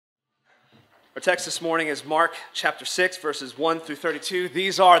Our text this morning is Mark chapter 6, verses 1 through 32.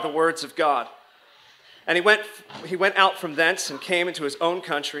 These are the words of God. And he went out from thence and came into his own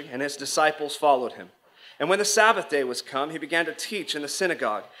country, and his disciples followed him. And when the Sabbath day was come, he began to teach in the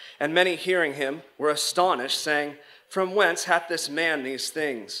synagogue. And many hearing him were astonished, saying, From whence hath this man these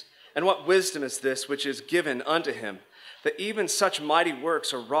things? And what wisdom is this which is given unto him, that even such mighty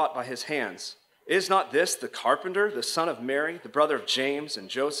works are wrought by his hands? Is not this the carpenter, the son of Mary, the brother of James and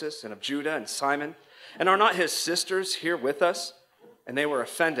Joseph, and of Judah and Simon? And are not his sisters here with us? And they were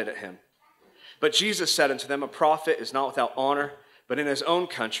offended at him. But Jesus said unto them, A prophet is not without honor, but in his own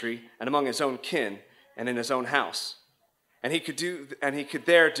country, and among his own kin, and in his own house. And he could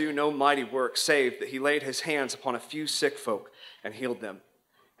there do no mighty work, save that he laid his hands upon a few sick folk and healed them.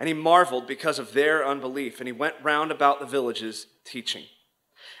 And he marveled because of their unbelief, and he went round about the villages teaching.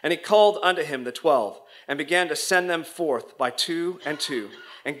 And he called unto him the 12, and began to send them forth by 2 and 2,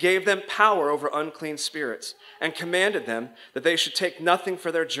 and gave them power over unclean spirits, and commanded them that they should take nothing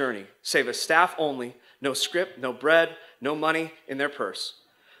for their journey, save a staff only, no scrip, no bread, no money in their purse,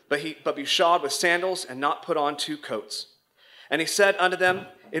 but be shod with sandals, and not put on 2 coats. And he said unto them,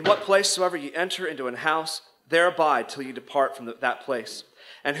 In what place soever ye enter into an house, there abide till ye depart from that place.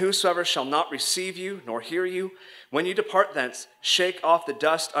 And whosoever shall not receive you, nor hear you, when you depart thence, shake off the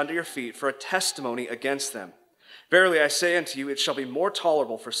dust under your feet for a testimony against them. Verily I say unto you, it shall be more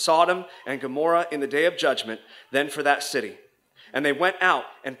tolerable for Sodom and Gomorrah in the day of judgment than for that city. And they went out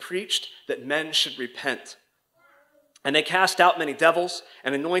and preached that men should repent. And they cast out many devils,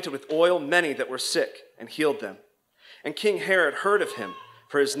 and anointed with oil many that were sick, and healed them. And King Herod heard of him,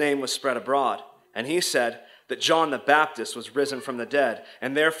 for his name was spread abroad. And he said that John the Baptist was risen from the dead,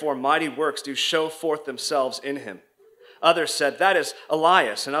 and therefore mighty works do show forth themselves in him. Others said, That is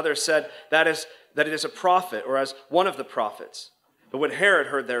Elias, and others said, that it is a prophet, or as one of the prophets. But when Herod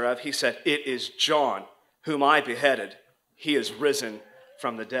heard thereof, he said, It is John, whom I beheaded. He is risen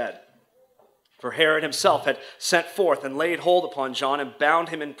from the dead. For Herod himself had sent forth and laid hold upon John, and bound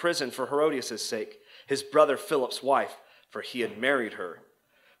him in prison for Herodias' sake, his brother Philip's wife, for he had married her.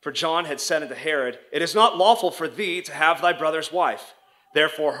 For John had said unto Herod, It is not lawful for thee to have thy brother's wife.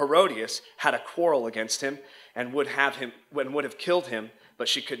 Therefore Herodias had a quarrel against him, and would have killed him, but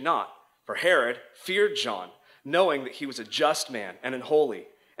she could not. For Herod feared John, knowing that he was a just man and an holy,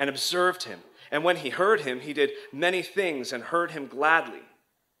 and observed him. And when he heard him, he did many things, and heard him gladly.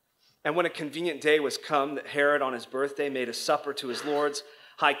 And when a convenient day was come, that Herod on his birthday made a supper to his lords,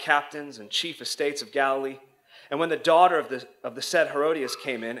 high captains, and chief estates of Galilee. And when the daughter of the said Herodias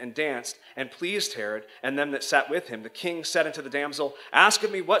came in and danced, and pleased Herod and them that sat with him, the king said unto the damsel, Ask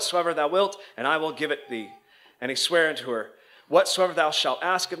of me whatsoever thou wilt, and I will give it thee. And he sware unto her, Whatsoever thou shalt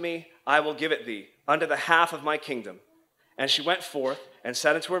ask of me, I will give it thee, unto the half of my kingdom. And she went forth and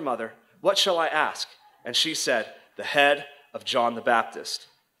said unto her mother, What shall I ask? And she said, The head of John the Baptist.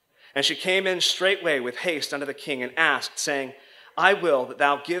 And she came in straightway with haste unto the king, and asked, saying, I will that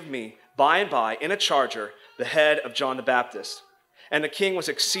thou give me by and by in a charger the head of John the Baptist. And the king was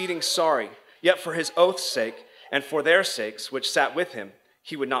exceeding sorry, yet for his oath's sake, and for their sakes which sat with him,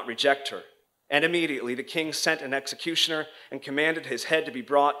 he would not reject her. And immediately the king sent an executioner, and commanded his head to be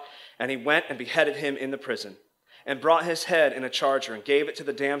brought, and he went and beheaded him in the prison, and brought his head in a charger, and gave it to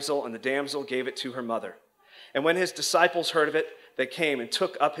the damsel, and the damsel gave it to her mother. And when his disciples heard of it, they came and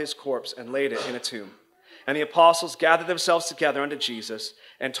took up his corpse, and laid it in a tomb. And the apostles gathered themselves together unto Jesus,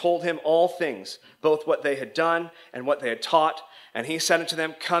 and told him all things, both what they had done and what they had taught. And he said unto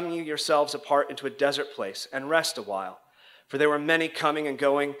them, Come ye yourselves apart into a desert place, and rest a while. For there were many coming and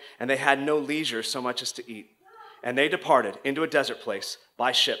going, and they had no leisure so much as to eat. And they departed into a desert place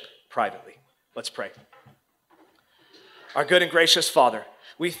by ship privately. Let's pray. Our good and gracious Father,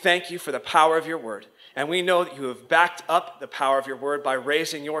 we thank you for the power of your word. And we know that you have backed up the power of your word by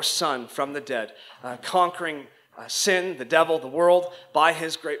raising your Son from the dead, conquering sin, the devil, the world, by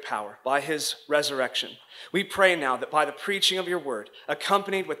his great power, by his resurrection. We pray now that by the preaching of your word,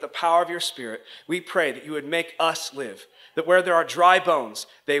 accompanied with the power of your Spirit, we pray that you would make us live, that where there are dry bones,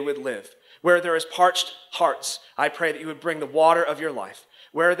 they would live. Where there is parched hearts, I pray that you would bring the water of your life.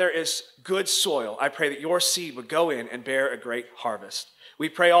 Where there is good soil, I pray that your seed would go in and bear a great harvest. We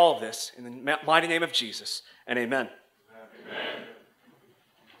pray all of this in the mighty name of Jesus, and amen. Amen.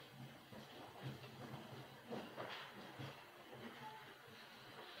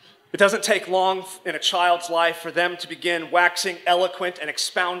 It doesn't take long in a child's life for them to begin waxing eloquent and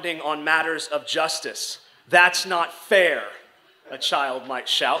expounding on matters of justice. That's not fair, a child might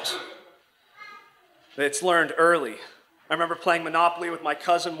shout. It's learned early. I remember playing Monopoly with my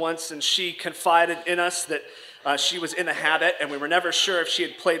cousin once, and she confided in us that She was in the habit, and we were never sure if she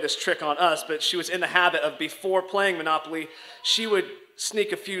had played this trick on us, but she was in the habit of, before playing Monopoly, she would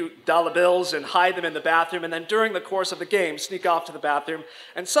sneak a few dollar bills and hide them in the bathroom, and then during the course of the game, sneak off to the bathroom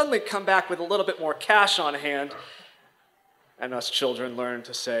and suddenly come back with a little bit more cash on hand. And us children learn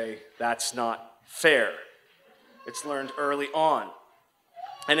to say, that's not fair. It's learned early on.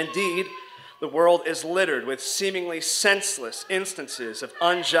 And indeed, the world is littered with seemingly senseless instances of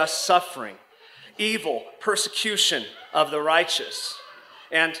unjust suffering, evil persecution of the righteous,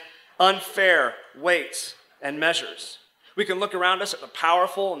 and unfair weights and measures. We can look around us at the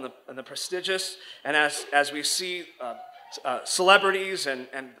powerful and the prestigious, and as we see celebrities and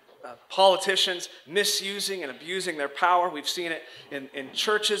politicians misusing and abusing their power. We've seen it in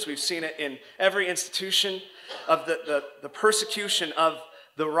churches. We've seen it in every institution of the persecution of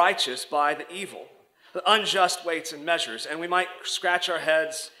the righteous by the evil, the unjust weights and measures. And we might scratch our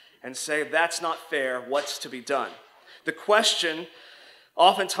heads and say, that's not fair. What's to be done? The question,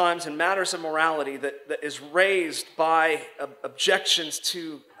 oftentimes in matters of morality, that is raised by objections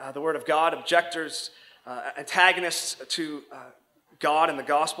to the Word of God, objectors, antagonists to God and the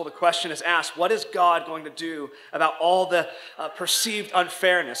gospel, the question is asked, what is God going to do about all the perceived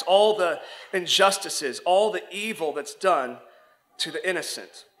unfairness, all the injustices, all the evil that's done to the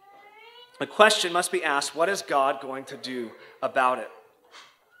innocent? The question must be asked, what is God going to do about it?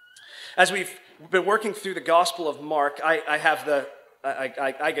 As we've been working through the Gospel of Mark,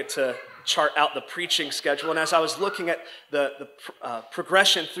 I get to chart out the preaching schedule, and as I was looking at the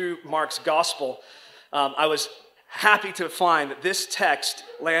progression through Mark's Gospel, I was happy to find that this text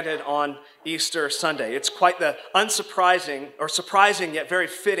landed on Easter Sunday. It's quite the unsurprising, or surprising yet very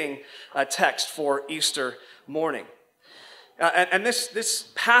fitting text for Easter morning. And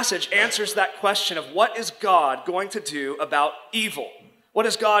this passage answers that question of what is God going to do about evil? What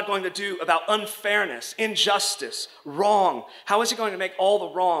is God going to do about unfairness, injustice, wrong? How is he going to make all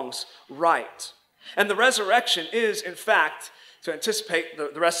the wrongs right? And the resurrection is, in fact, to anticipate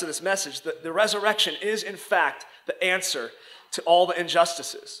the rest of this message, the resurrection is, in fact, the answer to all the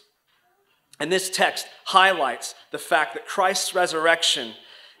injustices. And this text highlights the fact that Christ's resurrection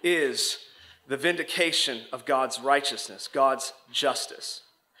is the vindication of God's righteousness, God's justice.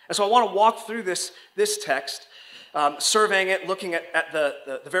 And so I want to walk through this text, surveying it, looking at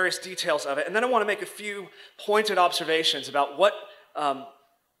the various details of it, and then I want to make a few pointed observations about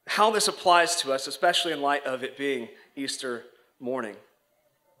how this applies to us, especially in light of it being Easter morning.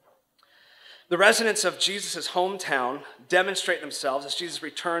 The residents of Jesus' hometown demonstrate themselves as Jesus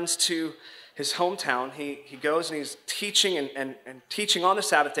returns to his hometown. He goes and he's teaching and teaching on the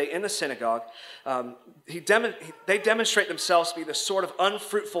Sabbath day in the synagogue. They demonstrate themselves to be the sort of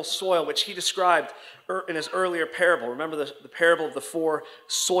unfruitful soil which he described in his earlier parable. Remember the parable of the 4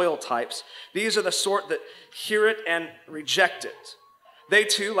 soil types. These are the sort that hear it and reject it. They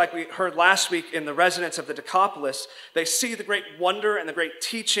too, like we heard last week in the residents of the Decapolis, they see the great wonder and the great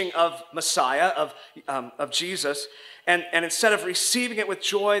teaching of Messiah, of Jesus, and instead of receiving it with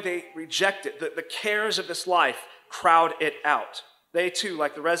joy, they reject it. The cares of this life crowd it out. They too,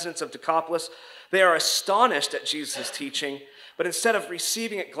 like the residents of Decapolis, they are astonished at Jesus' teaching, but instead of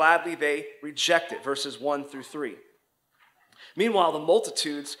receiving it gladly, they reject it, verses 1 through 3. Meanwhile, the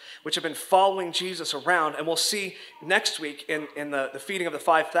multitudes which have been following Jesus around, and we'll see next week in the feeding of the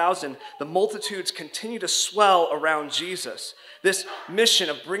 5,000, the multitudes continue to swell around Jesus. This mission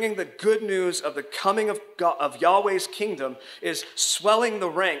of bringing the good news of the coming of God, of Yahweh's kingdom, is swelling the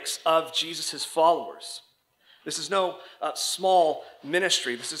ranks of Jesus' followers. This is no small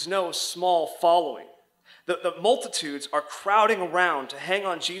ministry. This is no small following. The multitudes are crowding around to hang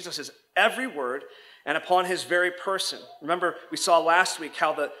on Jesus' every word and upon his very person. Remember, we saw last week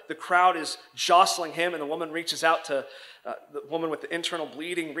how the crowd is jostling him, and the woman reaches out to, the woman with the internal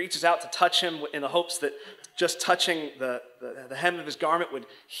bleeding reaches out to touch him in the hopes that just touching the hem of his garment would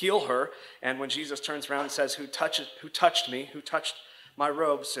heal her. And when Jesus turns around and says, who touched me? Who touched my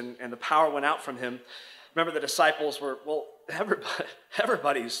robes? And the power went out from him. Remember, the disciples were, well,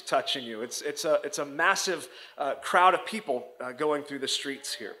 everybody's touching you. It's a massive crowd of people going through the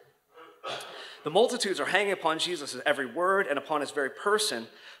streets here. The multitudes are hanging upon Jesus' every word and upon his very person,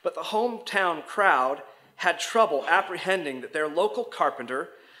 but the hometown crowd had trouble apprehending that their local carpenter,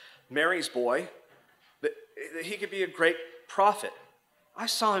 Mary's boy, that he could be a great prophet. I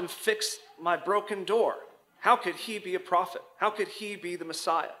saw him fix my broken door. How could he be a prophet? How could he be the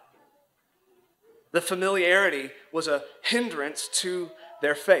Messiah? The familiarity was a hindrance to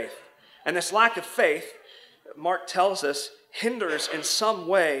their faith. And this lack of faith, Mark tells us, hinders in some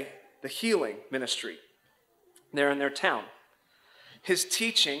way the healing ministry there in their town. His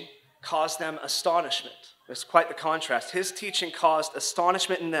teaching caused them astonishment. It's quite the contrast. His teaching caused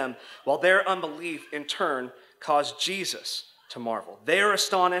astonishment in them, while their unbelief in turn caused Jesus to marvel. They are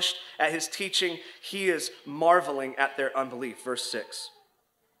astonished at his teaching. He is marveling at their unbelief. Verse 6.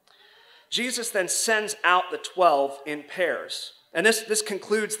 Jesus then sends out the 12 in pairs. And this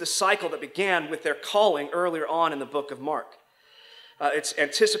concludes the cycle that began with their calling earlier on in the book of Mark. It's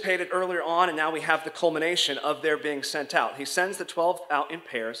anticipated earlier on, and now we have the culmination of their being sent out. He sends the 12 out in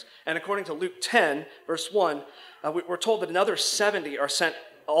pairs, and according to Luke 10, verse 1, we're told that another 70 are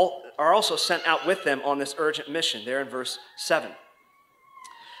also sent out with them on this urgent mission, there in verse 7.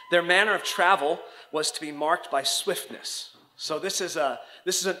 Their manner of travel was to be marked by swiftness. So this is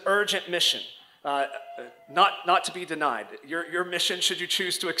an urgent mission, not to be denied. Your mission, should you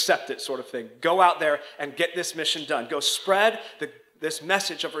choose to accept it, sort of thing. Go out there and get this mission done. Go spread this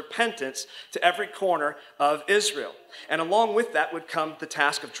message of repentance to every corner of Israel. And along with that would come the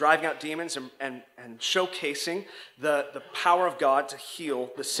task of driving out demons and showcasing the power of God to heal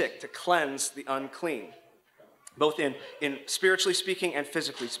the sick, to cleanse the unclean, both in spiritually speaking and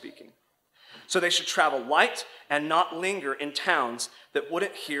physically speaking. So they should travel light and not linger in towns that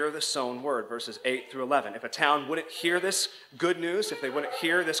wouldn't hear the sown word, verses 8 through 11. If a town wouldn't hear this good news, if they wouldn't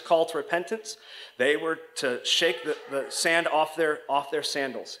hear this call to repentance, they were to shake the sand off their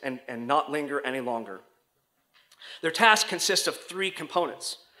sandals and not linger any longer. Their task consists of 3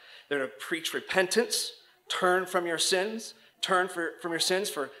 components. They're to preach repentance, turn from your sins, turn from your sins,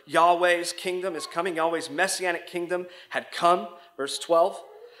 for Yahweh's kingdom is coming. Yahweh's messianic kingdom had come, verse 12.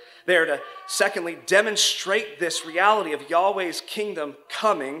 They are to, secondly, demonstrate this reality of Yahweh's kingdom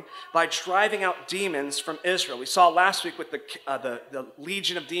coming by driving out demons from Israel. We saw last week with the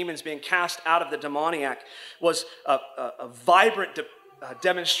legion of demons being cast out of the demoniac was a vibrant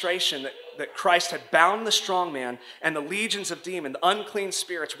demonstration that Christ had bound the strong man, and the legions of demons, the unclean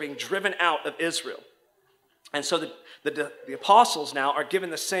spirits, were being driven out of Israel. And so the apostles now are given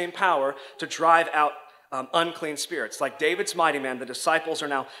the same power to drive out unclean spirits. Like David's mighty man, the disciples are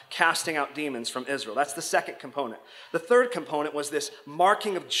now casting out demons from Israel. That's the second component. The third component was this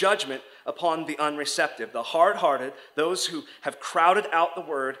marking of judgment upon the unreceptive, the hard-hearted, those who have crowded out the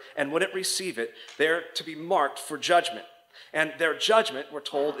word and wouldn't receive it. They're to be marked for judgment. And their judgment, we're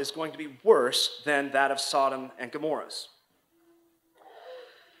told, is going to be worse than that of Sodom and Gomorrah's.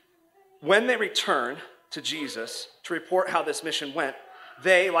 When they return to Jesus to report how this mission went,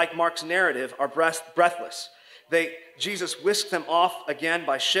 they, like Mark's narrative, are breathless. Jesus whisked them off again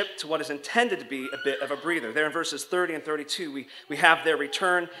by ship to what is intended to be a bit of a breather. There in verses 30 and 32, we have their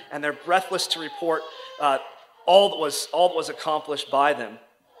return, and they're breathless to report all that was accomplished by them.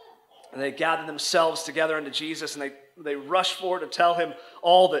 And they gathered themselves together unto Jesus, and they rushed forward to tell him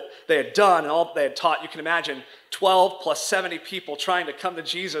all that they had done and all that they had taught. You can imagine 12 plus 70 people trying to come to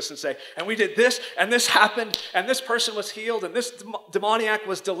Jesus and say, and we did this, and this happened, and this person was healed, and this demoniac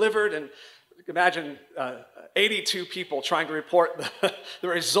was delivered. And you can imagine 82 people trying to report the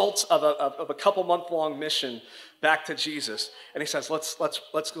results of a couple month-long mission back to Jesus. And he says,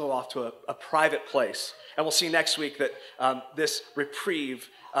 let's go off to a private place. And we'll see next week that this reprieve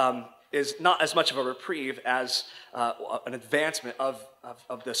is not as much of a reprieve as an advancement of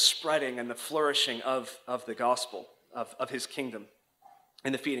the spreading and the flourishing of the gospel, of his kingdom,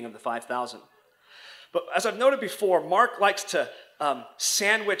 and the feeding of the 5,000. But as I've noted before, Mark likes to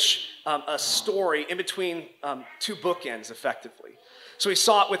sandwich a story in between 2 bookends, effectively. So we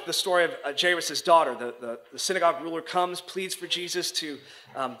saw it with the story of Jairus' daughter. The synagogue ruler comes, pleads for Jesus to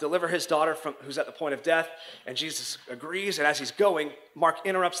deliver his daughter who's at the point of death, and Jesus agrees, and as he's going, Mark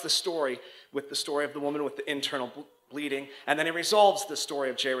interrupts the story with the story of the woman with the internal bleeding, and then he resolves the story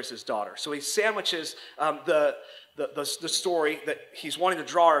of Jairus' daughter. So he sandwiches the story that he's wanting to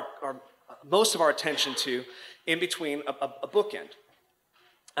draw most of our attention to in between a bookend.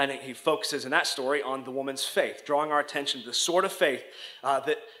 And he focuses in that story on the woman's faith, drawing our attention to the sort of faith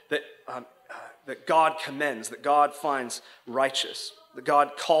that God commends, that God finds righteous, that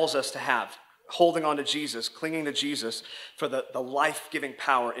God calls us to have, holding on to Jesus, clinging to Jesus for the life-giving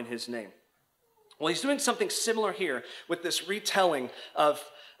power in his name. Well, he's doing something similar here with this retelling of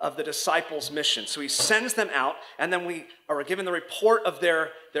the disciples' mission. So he sends them out, and then we are given the report of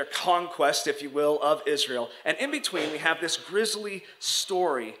their conquest, if you will, of Israel. And in between, we have this grisly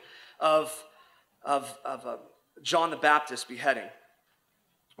story of John the Baptist beheading.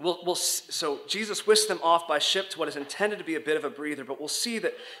 So Jesus whisked them off by ship to what is intended to be a bit of a breather, but we'll see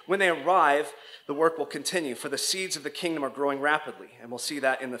that when they arrive, the work will continue, for the seeds of the kingdom are growing rapidly, and we'll see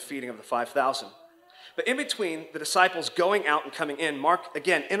that in the feeding of the 5,000. But in between the disciples going out and coming in, Mark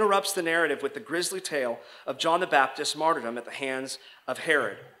again interrupts the narrative with the grisly tale of John the Baptist's martyrdom at the hands of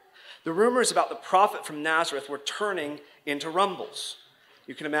Herod. The rumors about the prophet from Nazareth were turning into rumbles.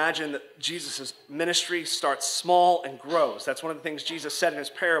 You can imagine that Jesus' ministry starts small and grows. That's one of the things Jesus said in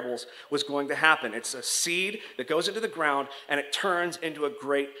his parables was going to happen. It's a seed that goes into the ground and it turns into a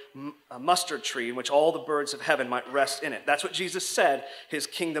great mustard tree in which all the birds of heaven might rest in it. That's what Jesus said his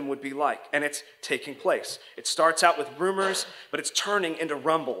kingdom would be like, and it's taking place. It starts out with rumors, but it's turning into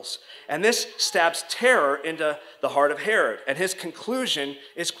rumbles. And this stabs terror into the heart of Herod, and his conclusion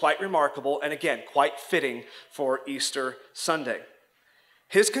is quite remarkable and, again, quite fitting for Easter Sunday.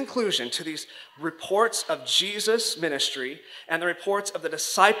 His conclusion to these reports of Jesus' ministry and the reports of the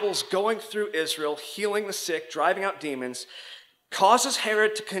disciples going through Israel, healing the sick, driving out demons, causes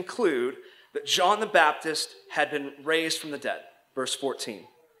Herod to conclude that John the Baptist had been raised from the dead. Verse 14.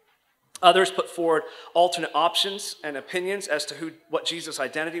 Others put forward alternate options and opinions as to what Jesus'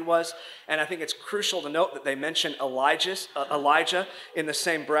 identity was. And I think it's crucial to note that they mention Elijah in the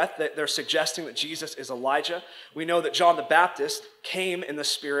same breath, that they're suggesting that Jesus is Elijah. We know that John the Baptist came in the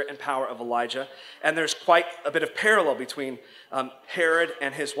spirit and power of Elijah. And there's quite a bit of parallel between Herod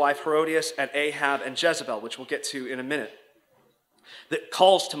and his wife Herodias and Ahab and Jezebel, which we'll get to in a minute, that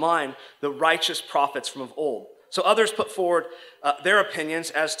calls to mind the righteous prophets from of old. So others put forward their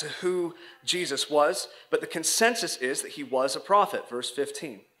opinions as to who Jesus was, but the consensus is that he was a prophet, verse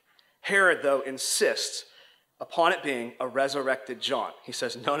 15. Herod, though, insists upon it being a resurrected John. He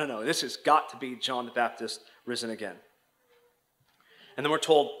says, no, this has got to be John the Baptist risen again. And then we're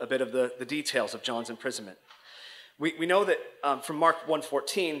told a bit of the details of John's imprisonment. We know that from Mark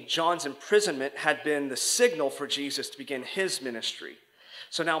 1:14, John's imprisonment had been the signal for Jesus to begin his ministry.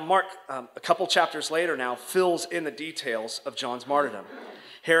 So now Mark, a couple chapters later now, fills in the details of John's martyrdom.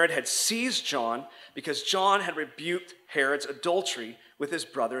 Herod had seized John because John had rebuked Herod's adultery with his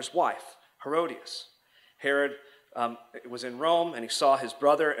brother's wife, Herodias. Herod was in Rome, and he saw his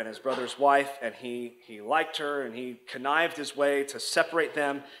brother and his brother's wife, and he liked her, and he connived his way to separate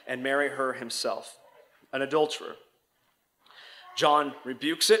them and marry her himself, an adulterer. John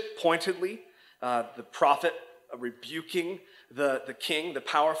rebukes it pointedly, the prophet rebuking the king, the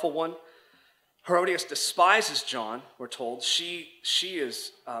powerful one. Herodias despises John, we're told. She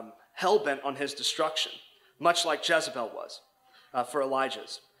is hell-bent on his destruction, much like Jezebel was for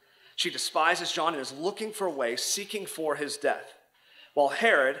Elijah's. She despises John and is looking for a way, seeking for his death. While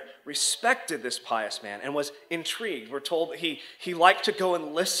Herod respected this pious man and was intrigued. We're told that he liked to go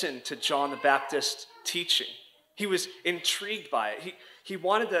and listen to John the Baptist's teaching. He was intrigued by it. He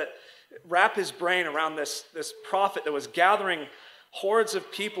wanted to wrap his brain around this prophet that was gathering hordes of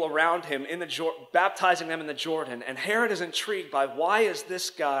people around him in the baptizing them in the Jordan. And Herod is intrigued by, why is this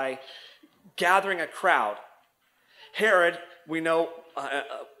guy gathering a crowd? Herod, we know,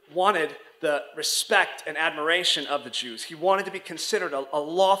 wanted the respect and admiration of the Jews. He wanted to be considered a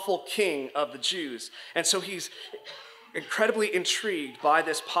lawful king of the Jews. And so he's incredibly intrigued by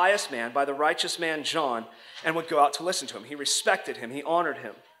this pious man, by the righteous man John, and would go out to listen to him. He respected him. He honored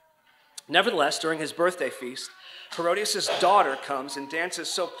him. Nevertheless, during his birthday feast, Herodias' daughter comes and dances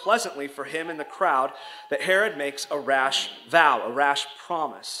so pleasantly for him in the crowd that Herod makes a rash vow, a rash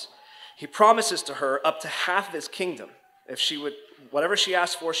promise. He promises to her up to half of his kingdom. If she would, whatever she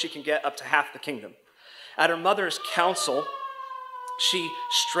asks for, she can get up to half the kingdom. At her mother's counsel, she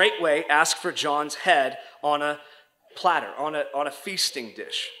straightway asked for John's head on a platter, on a feasting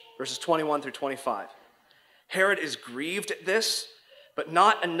dish, verses 21 through 25. Herod is grieved at this, but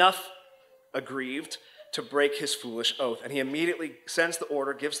not enough aggrieved to break his foolish oath. And he immediately gives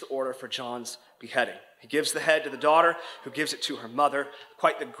the order for John's beheading. He gives the head to the daughter, who gives it to her mother.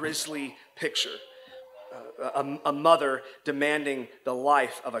 Quite the grisly picture. A mother demanding the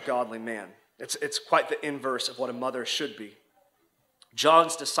life of a godly man. It's quite the inverse of what a mother should be.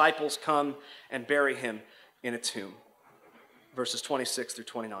 John's disciples come and bury him in a tomb. Verses 26 through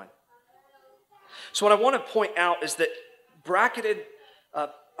 29. So what I want to point out is that bracketed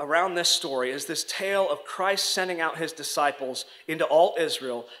around this story is this tale of Christ sending out his disciples into all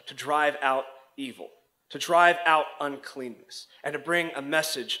Israel to drive out evil, to drive out uncleanness, and to bring a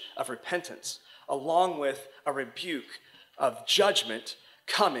message of repentance, along with a rebuke of judgment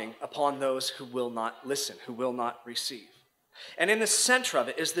coming upon those who will not listen, who will not receive. And in the center of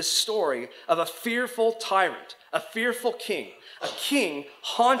it is this story of a fearful tyrant, a fearful king, a king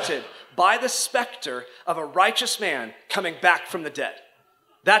haunted by the specter of a righteous man coming back from the dead.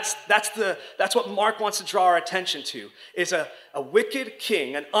 That's what Mark wants to draw our attention to, is a wicked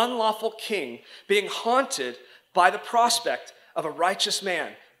king, an unlawful king, being haunted by the prospect of a righteous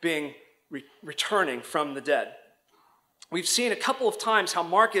man being returning from the dead. We've seen a couple of times how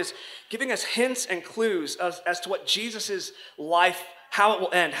Mark is giving us hints and clues as to what Jesus' life how it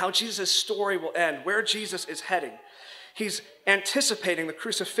will end, how Jesus' story will end, where Jesus is heading. He's anticipating the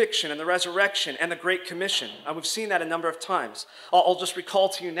crucifixion and the resurrection and the Great Commission. We've seen that a number of times. I'll just recall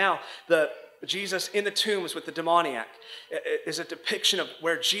to you now Jesus in the tombs with the demoniac is a depiction of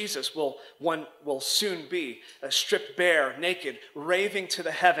where Jesus will soon be, stripped bare, naked, raving to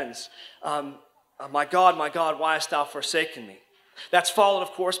the heavens, my God, why hast thou forsaken me? That's followed,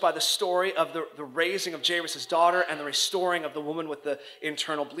 of course, by the story of the raising of Jairus' daughter and the restoring of the woman with the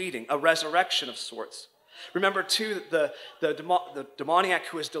internal bleeding, a resurrection of sorts. Remember, too, the demoniac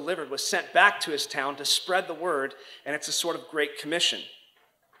who was delivered was sent back to his town to spread the word, and it's a sort of great commission.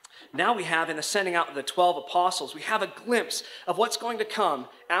 Now we have, in the sending out of the 12 apostles, we have a glimpse of what's going to come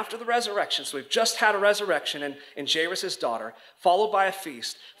after the resurrection. So we've just had a resurrection in Jairus' daughter, followed by a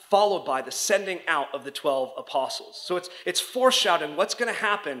feast, followed by the sending out of the 12 apostles. So it's foreshadowing what's going to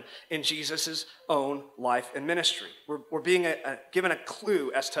happen in Jesus' own life and ministry. We're being given a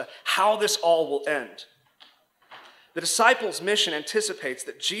clue as to how this all will end. The disciples' mission anticipates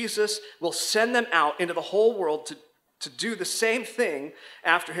that Jesus will send them out into the whole world to do the same thing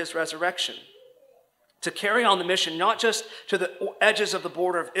after his resurrection. To carry on the mission not just to the edges of the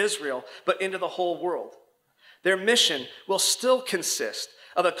border of Israel, but into the whole world. Their mission will still consist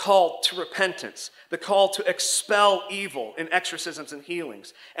of a call to repentance, the call to expel evil in exorcisms and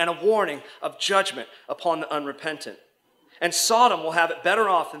healings, and a warning of judgment upon the unrepentant. And Sodom will have it better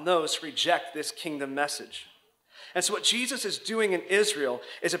off than those who reject this kingdom message. And so what Jesus is doing in Israel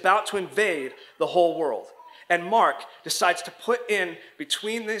is about to invade the whole world. And Mark decides to put in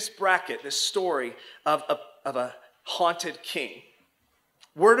between this bracket, this story of a haunted king.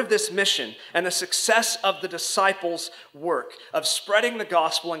 Word of this mission and the success of the disciples' work of spreading the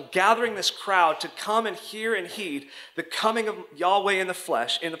gospel and gathering this crowd to come and hear and heed the coming of Yahweh in the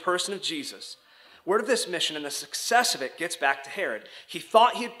flesh in the person of Jesus. Word of this mission and the success of it gets back to Herod. He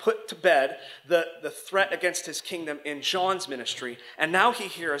thought he had put to bed the threat against his kingdom in John's ministry, and now he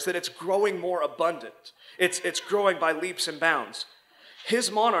hears that it's growing more abundant. It's growing by leaps and bounds. His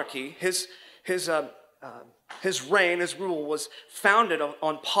monarchy, his reign, his rule was founded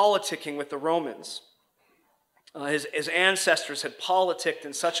on politicking with the Romans. His ancestors had politicked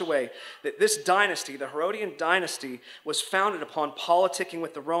in such a way that this dynasty, the Herodian dynasty, was founded upon politicking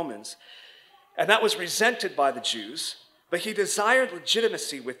with the Romans. And that was resented by the Jews, but he desired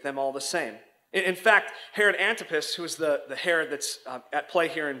legitimacy with them all the same. In fact, Herod Antipas, who is the Herod that's at play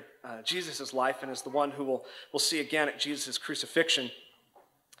here in Jesus' life and is the one who we'll see again at Jesus' crucifixion,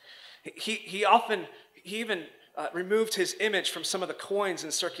 he even removed his image from some of the coins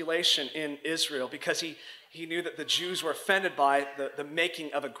in circulation in Israel because he knew that the Jews were offended by the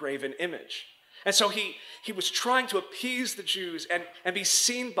making of a graven image. And so he was trying to appease the Jews and be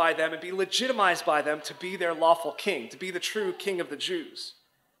seen by them and be legitimized by them to be their lawful king, to be the true king of the Jews.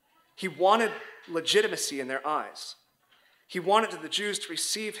 He wanted legitimacy in their eyes. He wanted the Jews to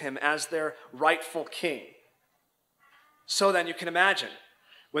receive him as their rightful king. So then you can imagine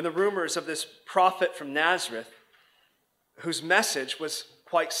when the rumors of this prophet from Nazareth, whose message was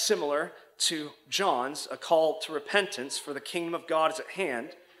quite similar to John's, a call to repentance for the kingdom of God is at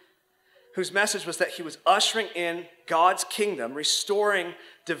hand, whose message was that he was ushering in God's kingdom, restoring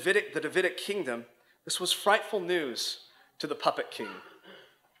the Davidic kingdom, this was frightful news to the puppet king.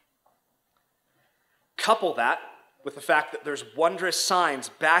 Couple that with the fact that there's wondrous signs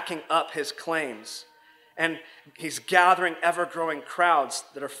backing up his claims, and he's gathering ever-growing crowds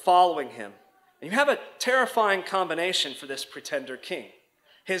that are following him. And you have a terrifying combination for this pretender king.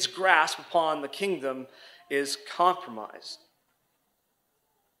 His grasp upon the kingdom is compromised.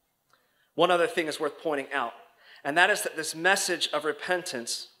 One other thing is worth pointing out, and that is that this message of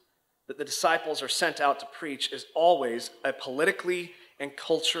repentance that the disciples are sent out to preach is always a politically and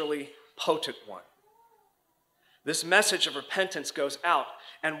culturally potent one. This message of repentance goes out,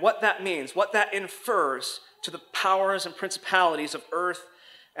 and what that means, what that infers to the powers and principalities of earth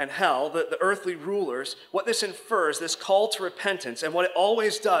and hell, the earthly rulers, what this infers, this call to repentance, and what it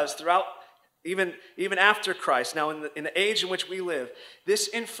always does throughout even after Christ, now in the age in which we live, this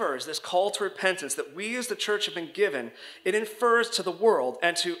infers, this call to repentance that we as the church have been given, it infers to the world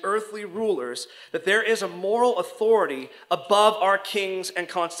and to earthly rulers that there is a moral authority above our kings and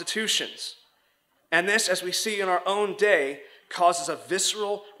constitutions. And this, as we see in our own day, causes a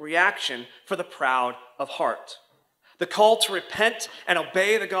visceral reaction for the proud of heart. The call to repent and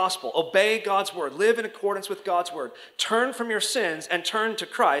obey the gospel, obey God's word, live in accordance with God's word, turn from your sins and turn to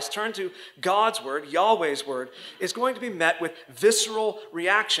Christ, turn to God's word, Yahweh's word, is going to be met with visceral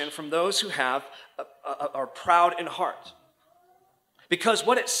reaction from those who are proud in heart. Because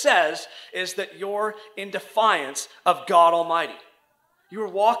what it says is that you're in defiance of God Almighty. You are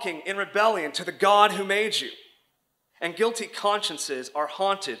walking in rebellion to the God who made you. And guilty consciences are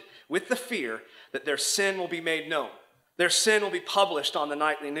haunted with the fear that their sin will be made known. Their sin will be published on the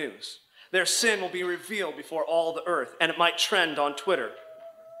nightly news. Their sin will be revealed before all the earth, and it might trend on Twitter.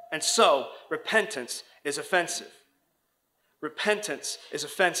 And so, repentance is offensive. Repentance is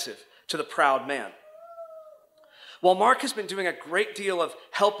offensive to the proud man. While Mark has been doing a great deal of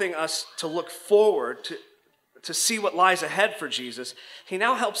helping us to look forward to see what lies ahead for Jesus, he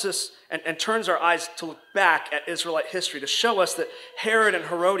now helps us and turns our eyes to look back at Israelite history to show us that Herod and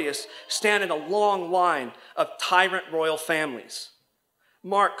Herodias stand in a long line of tyrant royal families.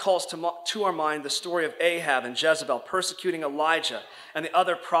 Mark calls to our mind the story of Ahab and Jezebel persecuting Elijah and the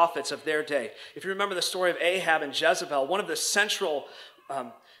other prophets of their day. If you remember the story of Ahab and Jezebel, one of the central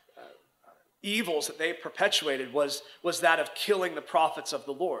evils that they perpetuated was that of killing the prophets of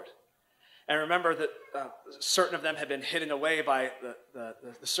the Lord. And remember that certain of them had been hidden away by the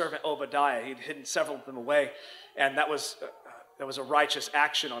servant Obadiah. He'd hidden several of them away, and that was a righteous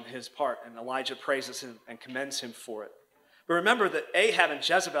action on his part, and Elijah praises him and commends him for it. But remember that Ahab and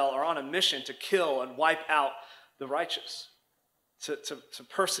Jezebel are on a mission to kill and wipe out the righteous, to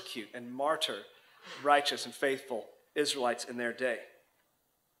persecute and martyr righteous and faithful Israelites in their day.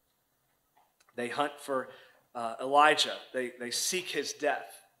 They hunt for Elijah. They seek his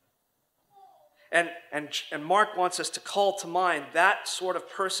death. And Mark wants us to call to mind that sort of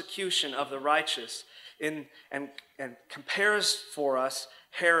persecution of the righteous and compares for us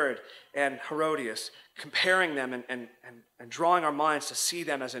Herod and Herodias, comparing them and drawing our minds to see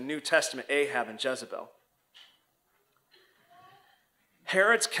them as a New Testament Ahab and Jezebel.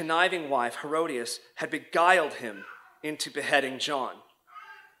 Herod's conniving wife, Herodias, had beguiled him into beheading John.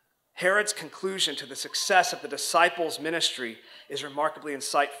 Herod's conclusion to the success of the disciples' ministry is remarkably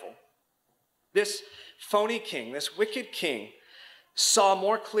insightful. This phony king, this wicked king, saw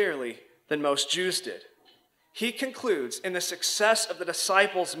more clearly than most Jews did. He concludes in the success of the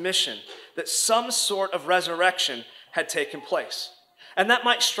disciples' mission that some sort of resurrection had taken place. And that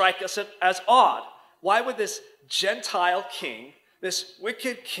might strike us as odd. Why would this Gentile king, this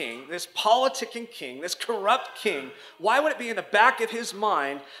wicked king, this politicking king, this corrupt king, why would it be in the back of his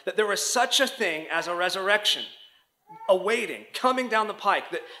mind that there was such a thing as a resurrection awaiting, coming down the pike,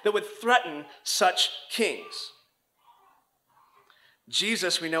 that would threaten such kings?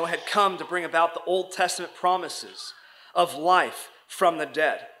 Jesus, we know, had come to bring about the Old Testament promises of life from the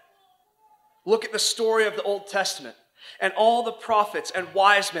dead. Look at the story of the Old Testament. And all the prophets and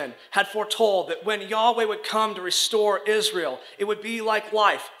wise men had foretold that when Yahweh would come to restore Israel, it would be like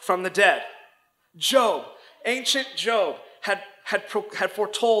life from the dead. Job, ancient Job, had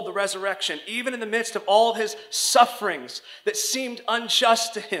foretold the resurrection, even in the midst of all of his sufferings that seemed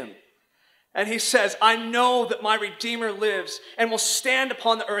unjust to him. And he says, I know that my Redeemer lives and will stand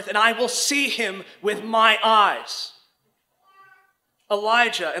upon the earth, and I will see him with my eyes.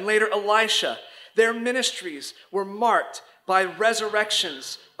 Elijah and later Elisha, their ministries were marked by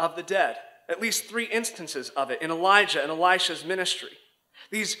resurrections of the dead. At least 3 instances of it in Elijah and Elisha's ministry.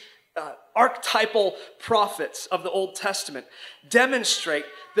 These archetypal prophets of the Old Testament demonstrate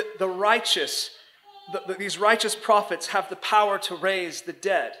that these righteous prophets have the power to raise the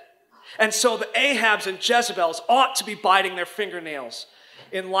dead. And so the Ahabs and Jezebels ought to be biting their fingernails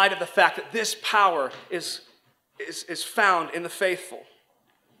in light of the fact that this power is found in the faithful,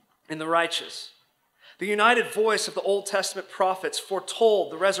 in the righteous. The united voice of the Old Testament prophets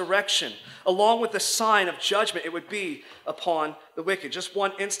foretold the resurrection, along with the sign of judgment it would be upon the wicked. Just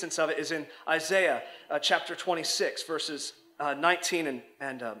one instance of it is in Isaiah chapter 26, verses 19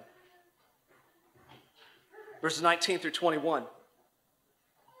 verses 19 through 21.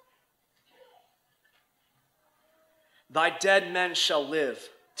 Thy dead men shall live,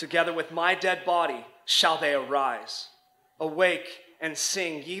 together with my dead body shall they arise. Awake and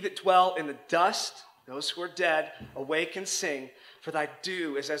sing, ye that dwell in the dust, those who are dead, awake and sing, for thy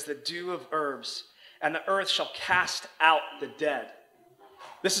dew is as the dew of herbs, and the earth shall cast out the dead.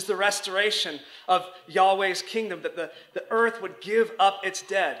 This is the restoration of Yahweh's kingdom, that the earth would give up its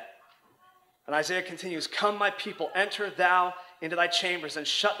dead. And Isaiah continues, come, my people, enter thou into thy chambers, and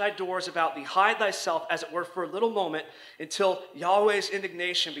shut thy doors about thee. Hide thyself, as it were, for a little moment, until Yahweh's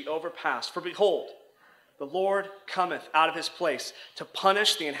indignation be overpassed. For behold, the Lord cometh out of his place to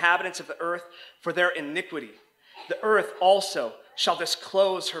punish the inhabitants of the earth for their iniquity. The earth also shall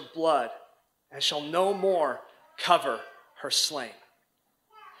disclose her blood, and shall no more cover her slain.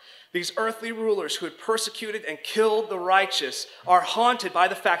 These earthly rulers who had persecuted and killed the righteous are haunted by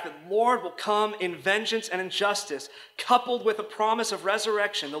the fact that the Lord will come in vengeance and in justice, coupled with a promise of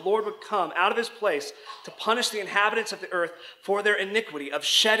resurrection. The Lord would come out of his place to punish the inhabitants of the earth for their iniquity of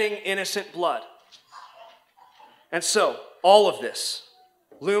shedding innocent blood. And so, all of this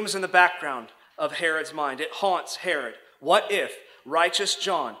looms in the background of Herod's mind. It haunts Herod. What if righteous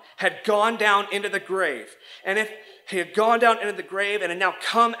John had gone down into the grave? And if he had gone down into the grave and had now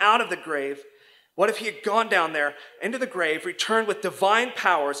come out of the grave, what if he had gone down there into the grave, returned with divine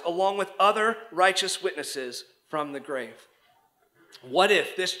powers along with other righteous witnesses from the grave? What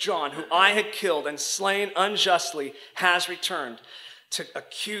if this John, who I had killed and slain unjustly, has returned to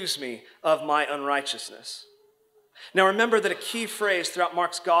accuse me of my unrighteousness? Now remember that a key phrase throughout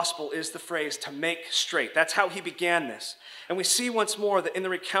Mark's gospel is the phrase to make straight. That's how he began this. And we see once more that in the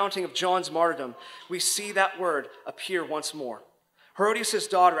recounting of John's martyrdom, we see that word appear once more. Herodias'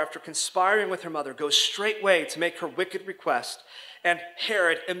 daughter, after conspiring with her mother, goes straightway to make her wicked request, and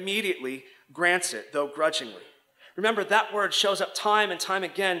Herod immediately grants it, though grudgingly. Remember, that word shows up time and time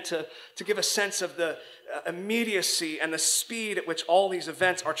again to give a sense of the immediacy and the speed at which all these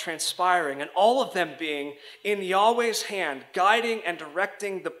events are transpiring, and all of them being in Yahweh's hand, guiding and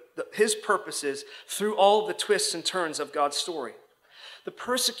directing his purposes through all of the twists and turns of God's story. The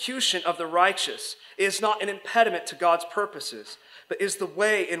persecution of the righteous is not an impediment to God's purposes, but is the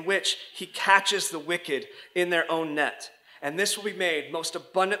way in which he catches the wicked in their own net. And this will be made most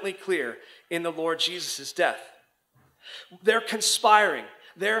abundantly clear in the Lord Jesus' death. Their conspiring,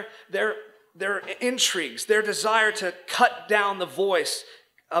 their intrigues, their desire to cut down the voice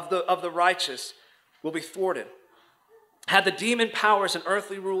of the righteous will be thwarted. Had the demon powers and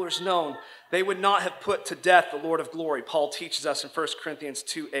earthly rulers known, they would not have put to death the Lord of glory, Paul teaches us in 1 Corinthians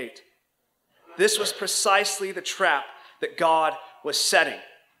 2:8. This was precisely the trap that God was setting.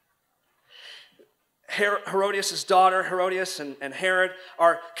 Herodias' daughter, Herodias and Herod,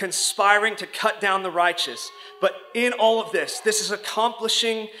 are conspiring to cut down the righteous. But in all of this is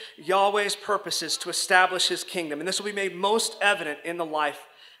accomplishing Yahweh's purposes to establish his kingdom. And this will be made most evident in the life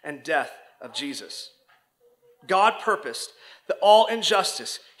and death of Jesus. God purposed that all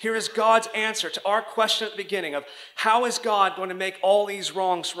injustice, here is God's answer to our question at the beginning of how is God going to make all these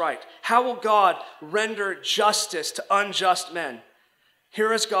wrongs right? How will God render justice to unjust men?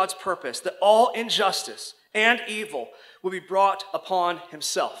 Here is God's purpose, that all injustice and evil will be brought upon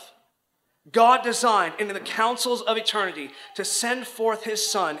himself. God designed into the councils of eternity to send forth his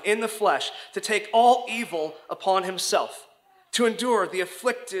Son in the flesh to take all evil upon himself, to endure the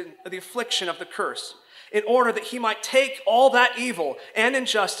affliction of the curse, in order that he might take all that evil and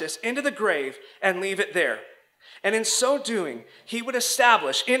injustice into the grave and leave it there. And in so doing, he would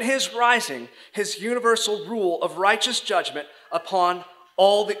establish in his rising his universal rule of righteous judgment upon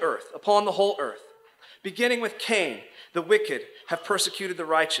all the earth, upon the whole earth. Beginning with Cain, the wicked have persecuted the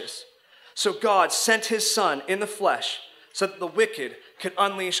righteous. So God sent his Son in the flesh so that the wicked could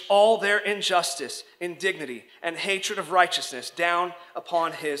unleash all their injustice, indignity, and hatred of righteousness down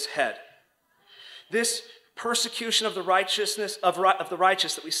upon his head. This persecution of the righteousness of the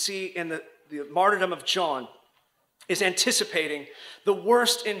righteous that we see in the martyrdom of John is anticipating the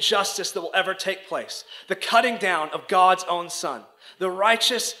worst injustice that will ever take place, the cutting down of God's own Son, the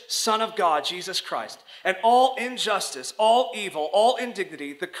righteous Son of God, Jesus Christ. And all injustice, all evil, all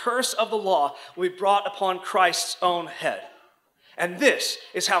indignity, the curse of the law will be brought upon Christ's own head. And this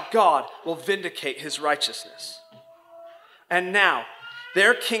is how God will vindicate his righteousness. And now,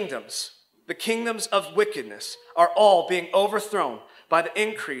 their kingdoms, the kingdoms of wickedness, are all being overthrown by the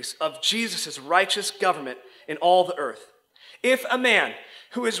increase of Jesus' righteous government in all the earth. If a man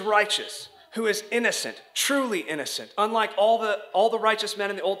who is righteous, who is innocent, truly innocent, unlike all the righteous men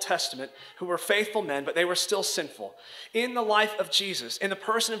in the Old Testament who were faithful men, but they were still sinful, in the life of Jesus, in the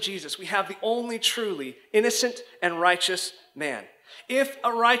person of Jesus, we have the only truly innocent and righteous man. If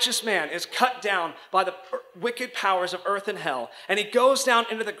a righteous man is cut down by the wicked powers of earth and hell, and he goes down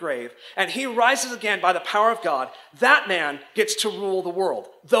into the grave, and he rises again by the power of God, that man gets to rule the world.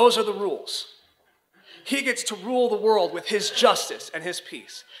 Those are the rules. He gets to rule the world with his justice and his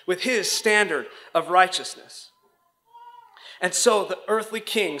peace, with his standard of righteousness. And so the earthly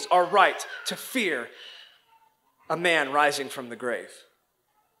kings are right to fear a man rising from the grave.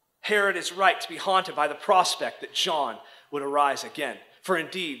 Herod is right to be haunted by the prospect that John would arise again. For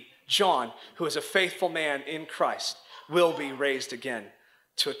indeed, John, who is a faithful man in Christ, will be raised again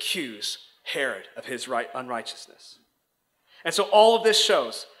to accuse Herod of his unrighteousness. And so all of this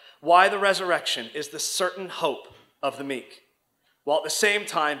shows why the resurrection is the certain hope of the meek, while at the same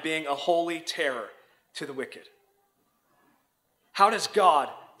time being a holy terror to the wicked. How does God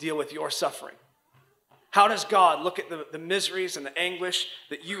deal with your suffering? How does God look at the miseries and the anguish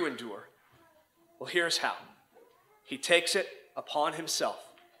that you endure? Well, here's how. He takes it upon himself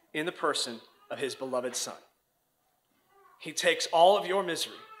in the person of his beloved Son. He takes all of your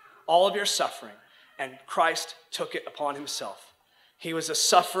misery, all of your suffering, and Christ took it upon himself. He was a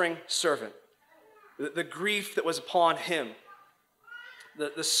suffering servant. The grief that was upon him,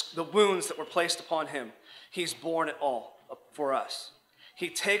 the wounds that were placed upon him, he's borne it all for us. He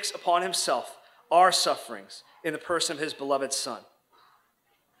takes upon himself our sufferings in the person of his beloved Son.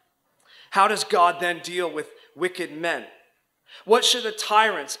 How does God then deal with wicked men? What should the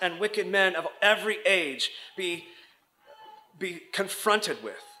tyrants and wicked men of every age be confronted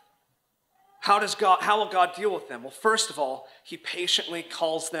with? How will God deal with them? Well, first of all, he patiently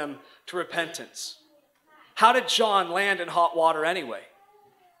calls them to repentance. How did John land in hot water anyway?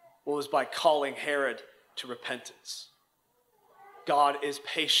 Well, it was by calling Herod to repentance. God is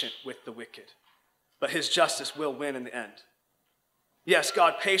patient with the wicked, but his justice will win in the end. Yes,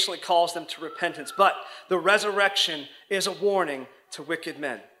 God patiently calls them to repentance, but the resurrection is a warning to wicked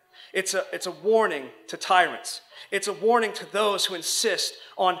men. It's a warning to tyrants. It's a warning to those who insist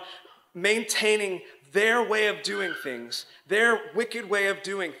on maintaining their way of doing things, their wicked way of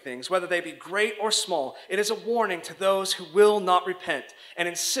doing things, whether they be great or small. It is a warning to those who will not repent and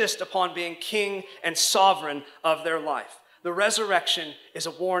insist upon being king and sovereign of their life. The resurrection is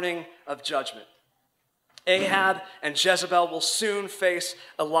a warning of judgment. Ahab and Jezebel will soon face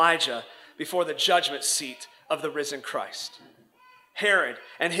Elijah before the judgment seat of the risen Christ. Herod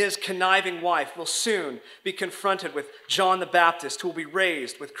and his conniving wife will soon be confronted with John the Baptist, who will be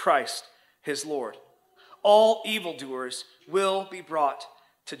raised with Christ, his Lord. All evildoers will be brought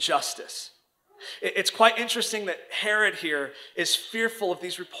to justice. It's quite interesting that Herod here is fearful of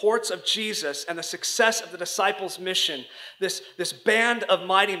these reports of Jesus and the success of the disciples' mission. This band of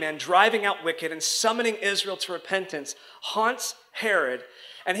mighty men driving out wicked and summoning Israel to repentance haunts Herod,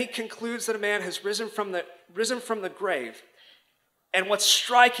 and he concludes that a man has risen from the grave. And what's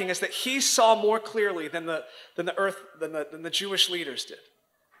striking is that he saw more clearly than the Jewish leaders did.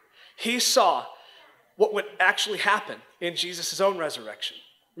 He saw what would actually happen in Jesus' own resurrection.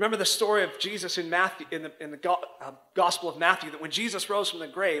 Remember the story of Jesus in Matthew, in the Gospel of Matthew, that when Jesus rose from the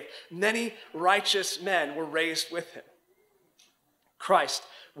grave, many righteous men were raised with him. Christ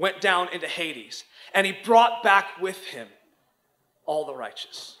went down into Hades, and he brought back with him all the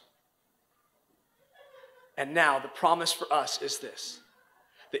righteous. And now the promise for us is this,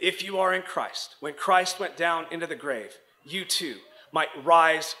 that if you are in Christ, when Christ went down into the grave, you too might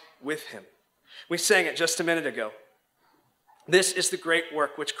rise with him. We sang it just a minute ago. This is the great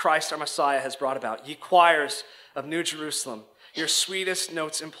work which Christ our Messiah has brought about. Ye choirs of New Jerusalem, your sweetest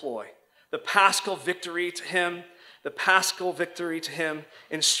notes employ. The paschal victory to him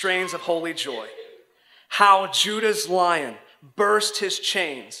in strains of holy joy. How Judah's lion burst his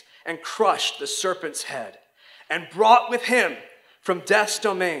chains and crushed the serpent's head, and brought with him from death's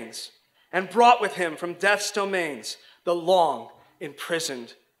domains, the long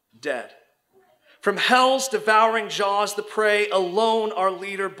imprisoned dead. From hell's devouring jaws the prey alone our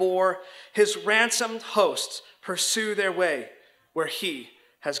leader bore. His ransomed hosts pursue their way where he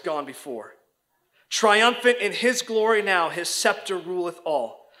has gone before. Triumphant in his glory now, his scepter ruleth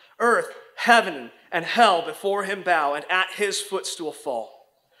all. Earth, heaven, and hell before him bow, and at his footstool fall.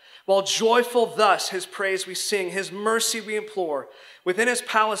 While joyful thus his praise we sing, his mercy we implore, within his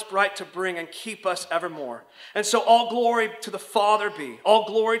palace bright to bring and keep us evermore. And so all glory to the Father be, all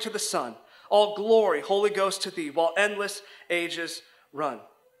glory to the Son, all glory, Holy Ghost, to thee, while endless ages run.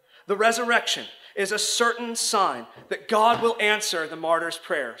 The resurrection is a certain sign that God will answer the martyr's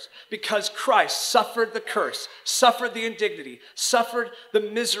prayers, because Christ suffered the curse, suffered the indignity, suffered the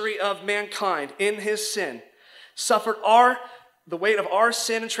misery of mankind in his sin, suffered the weight of our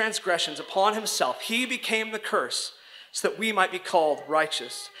sin and transgressions upon himself. He became the curse so that we might be called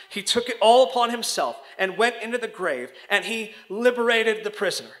righteous. He took it all upon himself and went into the grave, and he liberated the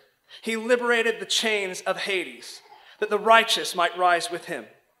prisoner. He liberated the chains of Hades, that the righteous might rise with him,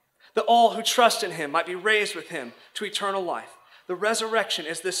 that all who trust in him might be raised with him to eternal life. The resurrection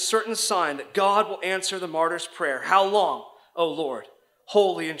is this certain sign that God will answer the martyr's prayer. How long, O Lord,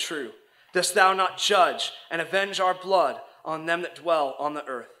 holy and true, dost thou not judge and avenge our blood on them that dwell on the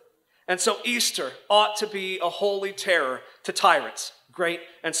earth? And so Easter ought to be a holy terror to tyrants, great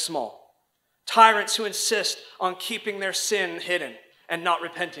and small. Tyrants who insist on keeping their sin hidden and not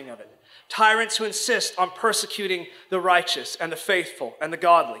repenting of it. Tyrants who insist on persecuting the righteous and the faithful and the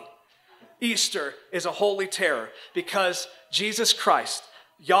godly. Easter is a holy terror because Jesus Christ,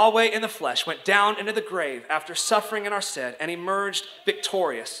 Yahweh in the flesh went down into the grave after suffering in our stead and emerged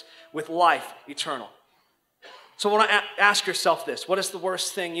victorious with life eternal. So I want to ask yourself this. What is the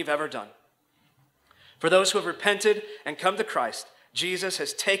worst thing you've ever done? For those who have repented and come to Christ, Jesus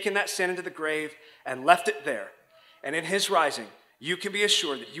has taken that sin into the grave and left it there. And in his rising, you can be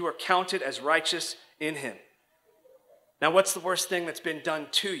assured that you are counted as righteous in him. Now, what's the worst thing that's been done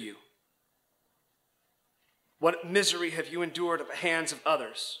to you? What misery have you endured at the hands of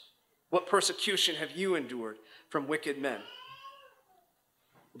others? What persecution have you endured from wicked men?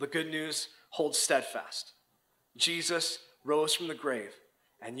 Well, the good news holds steadfast. Jesus rose from the grave,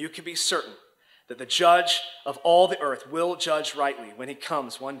 and you can be certain that the judge of all the earth will judge rightly when he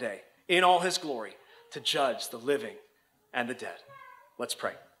comes one day in all his glory to judge the living and the dead. Let's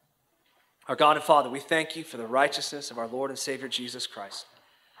pray. Our God and Father, we thank you for the righteousness of our Lord and Savior Jesus Christ,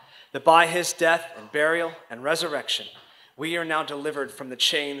 that by his death and burial and resurrection, we are now delivered from the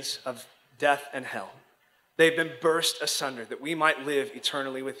chains of death and hell. They've been burst asunder that we might live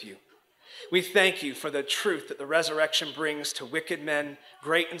eternally with you. We thank you for the truth that the resurrection brings to wicked men,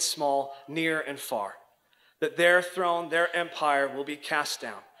 great and small, near and far, that their throne, their empire will be cast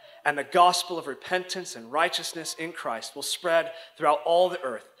down, and the gospel of repentance and righteousness in Christ will spread throughout all the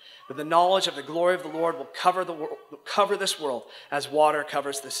earth, that the knowledge of the glory of the Lord will cover this world as water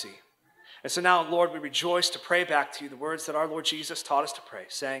covers the sea. And so now, Lord, we rejoice to pray back to you the words that our Lord Jesus taught us to pray,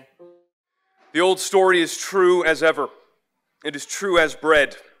 saying, "The old story is true as ever. It is true as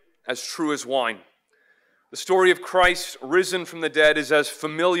bread, as true as wine. The story of Christ risen from the dead is as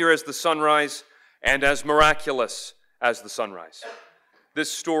familiar as the sunrise and as miraculous as the sunrise.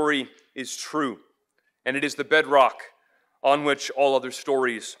 This story is true, and it is the bedrock on which all other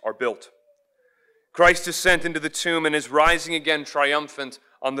stories are built. Christ's descent into the tomb and his rising again triumphant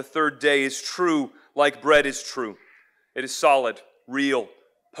on the third day is true like bread is true. It is solid, real,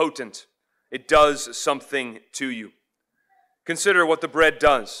 potent. It does something to you. Consider what the bread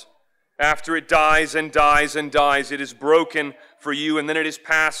does. After it dies and dies and dies, it is broken for you, and then it is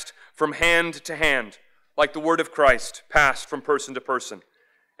passed from hand to hand, like the word of Christ passed from person to person.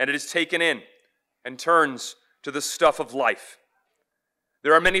 And it is taken in and turns to the stuff of life.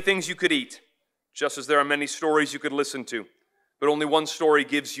 There are many things you could eat, just as there are many stories you could listen to, but only one story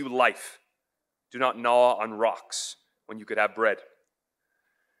gives you life. Do not gnaw on rocks when you could have bread.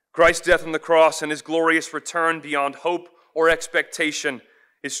 Christ's death on the cross and his glorious return beyond hope or expectation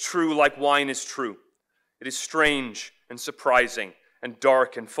is true like wine is true. It is strange and surprising and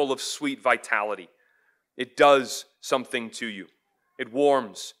dark and full of sweet vitality. It does something to you. It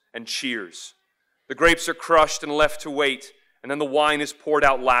warms and cheers. The grapes are crushed and left to wait, and then the wine is poured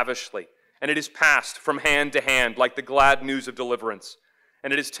out lavishly, and it is passed from hand to hand like the glad news of deliverance,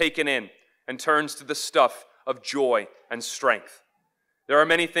 and it is taken in and turns to the stuff of joy and strength. There are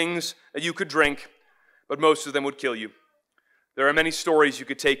many things that you could drink, but most of them would kill you. There are many stories you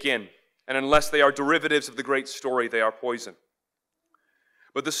could take in, and unless they are derivatives of the great story, they are poison.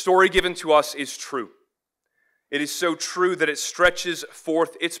 But the story given to us is true. It is so true that it stretches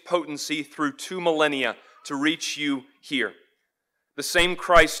forth its potency through 2 millennia to reach you here. The same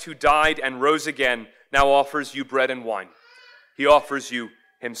Christ who died and rose again now offers you bread and wine. He offers you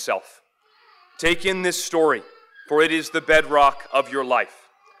himself. Take in this story, for it is the bedrock of your life.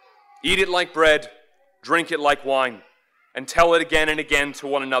 Eat it like bread, drink it like wine, and tell it again and again to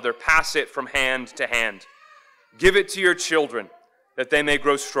one another. Pass it from hand to hand. Give it to your children, that they may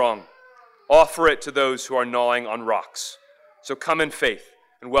grow strong. Offer it to those who are gnawing on rocks. So come in faith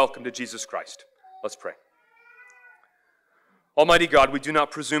and welcome to Jesus Christ. Let's pray. Almighty God, we do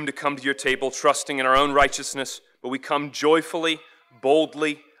not presume to come to your table trusting in our own righteousness, but we come joyfully,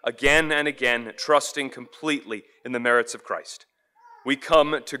 boldly, again and again, trusting completely in the merits of Christ. We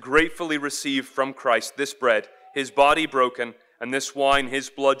come to gratefully receive from Christ this bread, his body broken, and this wine, his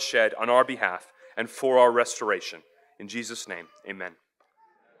blood shed on our behalf and for our restoration. In Jesus' name, amen.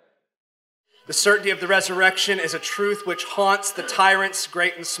 The certainty of the resurrection is a truth which haunts the tyrants,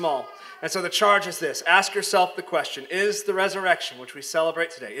 great and small. And so the charge is this. Ask yourself the question, is the resurrection, which we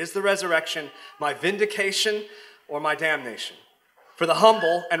celebrate today, is the resurrection my vindication or my damnation? For the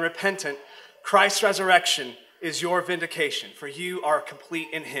humble and repentant, Christ's resurrection is your vindication, for you are complete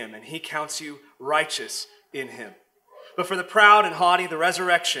in him, and he counts you righteous in him. But for the proud and haughty, the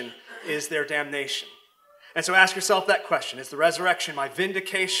resurrection is their damnation. And so ask yourself that question, is the resurrection my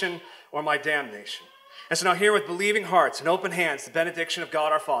vindication or my damnation? And so now here with believing hearts and open hands, the benediction of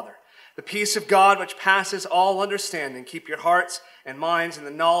God our Father. The peace of God, which passes all understanding, keep your hearts and minds in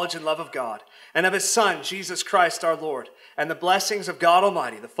the knowledge and love of God and of his Son, Jesus Christ our Lord. And the blessings of God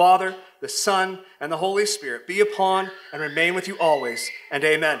Almighty, the Father, the Son, and the Holy Spirit be upon and remain with you always. And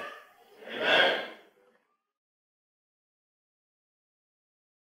amen. Amen.